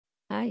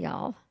Hi,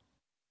 y'all.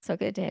 So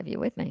good to have you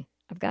with me.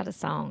 I've got a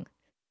song,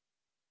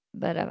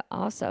 but I've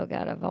also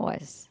got a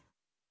voice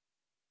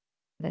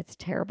that's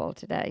terrible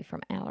today from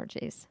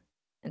allergies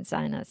and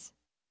sinus.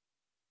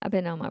 I've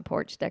been on my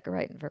porch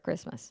decorating for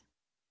Christmas,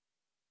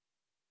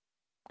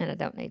 and I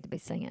don't need to be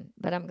singing,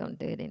 but I'm going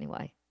to do it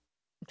anyway.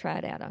 Try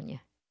it out on you.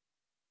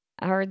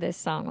 I heard this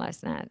song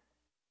last night,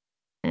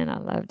 and I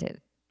loved it.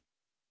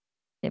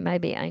 It may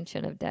be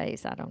Ancient of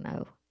Days, I don't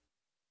know.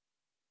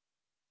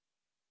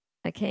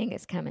 A king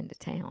is coming to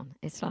town.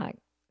 It's like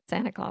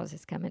Santa Claus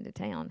is coming to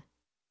town,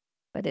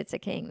 but it's a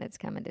king that's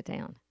coming to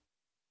town.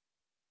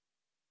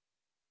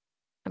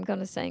 I'm going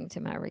to sing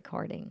to my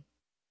recording,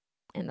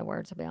 and the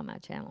words will be on my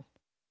channel.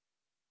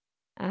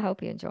 I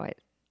hope you enjoy it.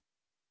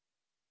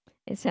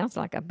 It sounds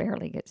like I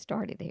barely get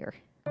started here.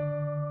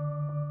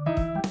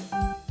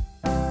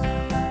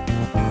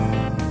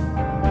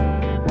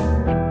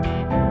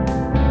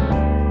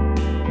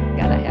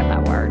 Gotta have my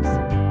words.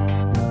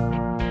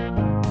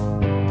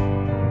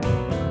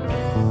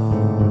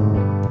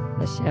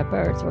 The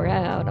shepherds were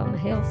out on the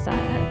hillside.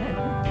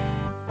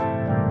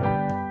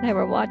 They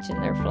were watching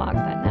their flock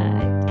by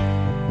night,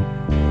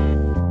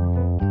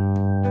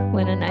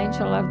 when an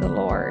angel of the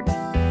Lord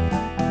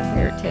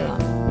appeared to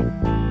them,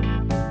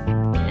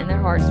 and their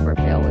hearts were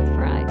filled with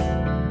fright.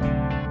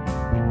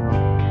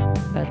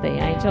 But the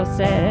angel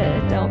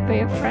said, "Don't be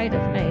afraid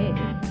of me,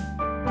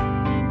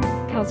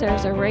 'cause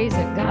there's a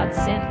reason God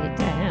sent me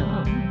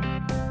down.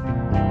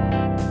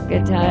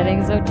 Good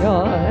tidings of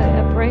joy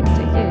I bring to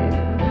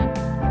you.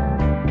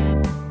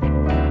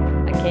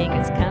 A king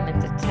is coming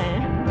to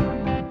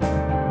town.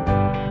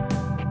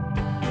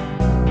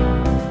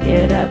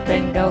 Get up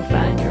and go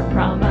find your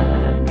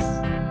promise.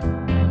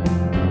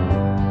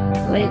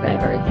 Leave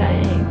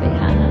everything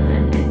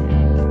behind.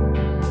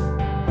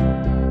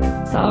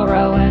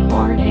 Sorrow and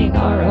mourning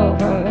are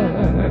over,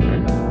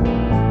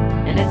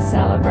 and it's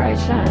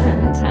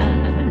celebration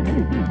time.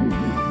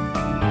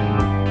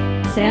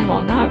 Sin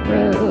will not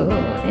rule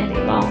any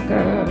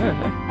longer.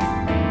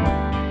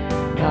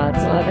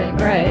 God's love and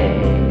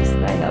grace,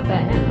 they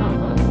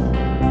abound.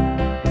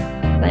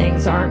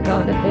 Things aren't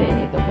going to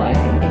be the way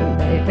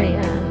they've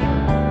been,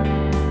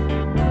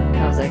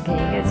 'cause a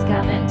king is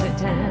coming to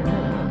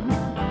town.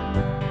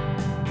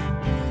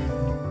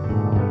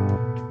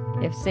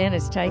 If sin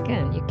has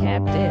taken you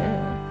captive,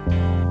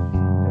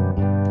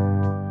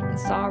 and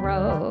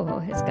sorrow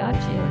has got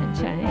you in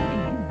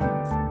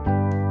chains,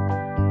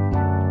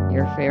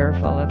 you're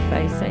fearful of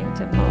facing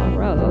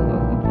tomorrow,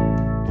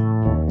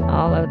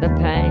 all of the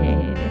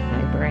pain it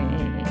may bring.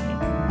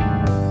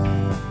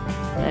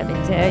 Let me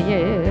tell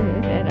you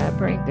that I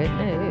bring good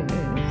news.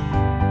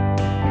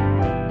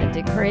 A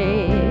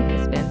decree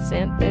has been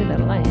sent through the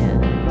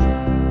land.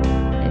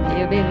 If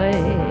you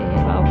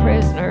believe, all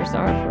prisoners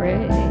are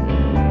free.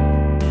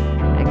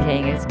 A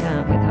king has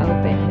come with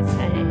hope in his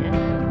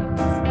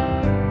hands.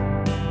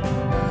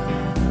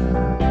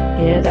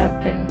 Get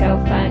up and go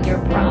find your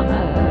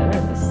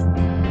promise,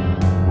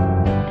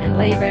 and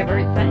leave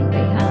everything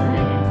behind.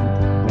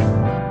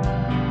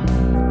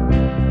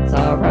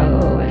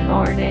 Sorrow and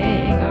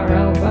mourning are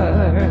over,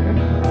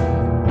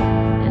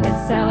 and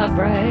it's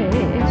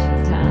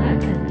celebration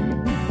time.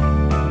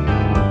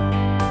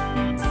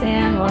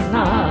 Sin will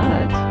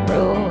not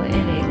rule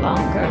any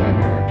longer,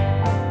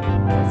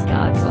 'cause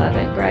God's love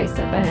and grace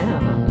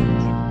abound.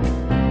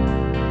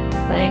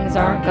 Things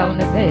aren't going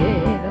to be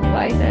the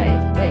way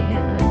they've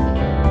been,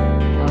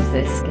 'cause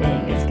this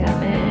king is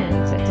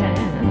coming to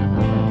town.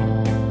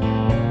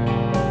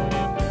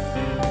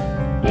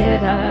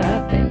 Get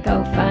up and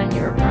go find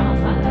your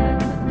promise.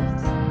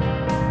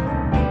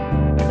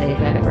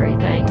 Leave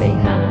everything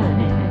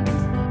behind.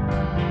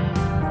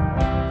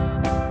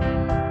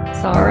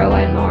 Sorrow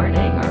and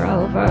mourning are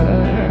over,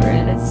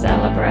 and it's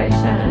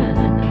celebration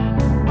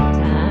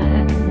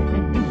time.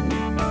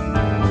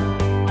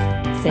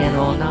 Sin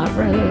will not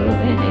rule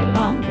any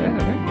longer.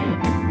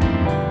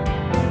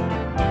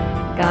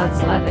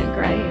 God's love and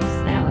grace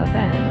now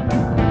abound.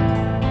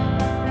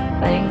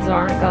 Things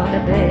aren't going to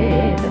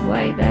be the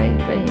way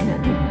they've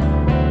been,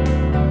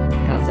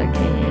 'cause a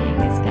king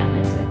is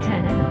coming to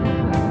town.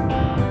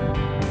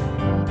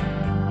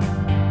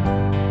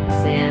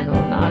 Sin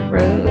will not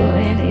rule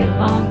any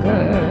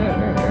longer,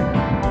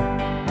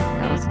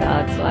 'cause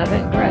God's love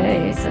and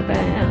grace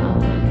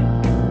abound.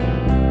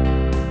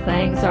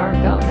 Things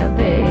aren't going to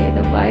be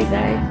the way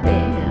they've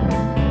been,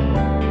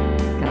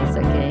 'cause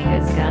a king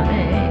is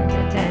coming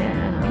to town.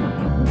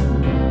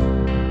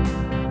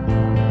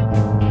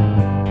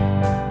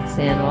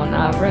 Sin will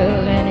not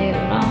rule any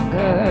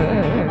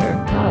longer,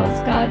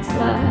 'cause God's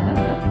love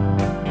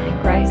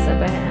and grace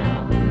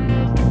abound.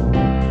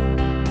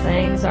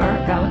 Things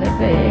aren't going to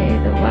be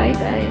the way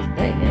they've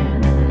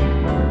been,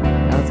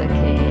 'cause a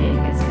king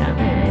is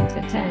coming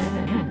to town.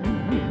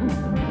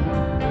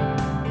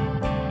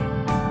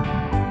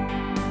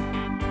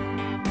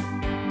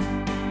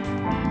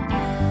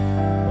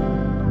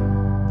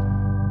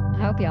 I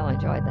hope y'all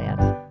enjoyed that.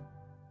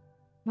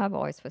 My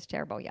voice was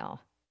terrible, y'all.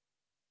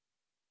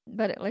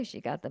 But at least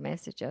you got the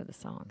message of the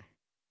song.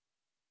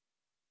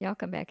 Y'all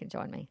come back and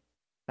join me.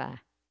 Bye.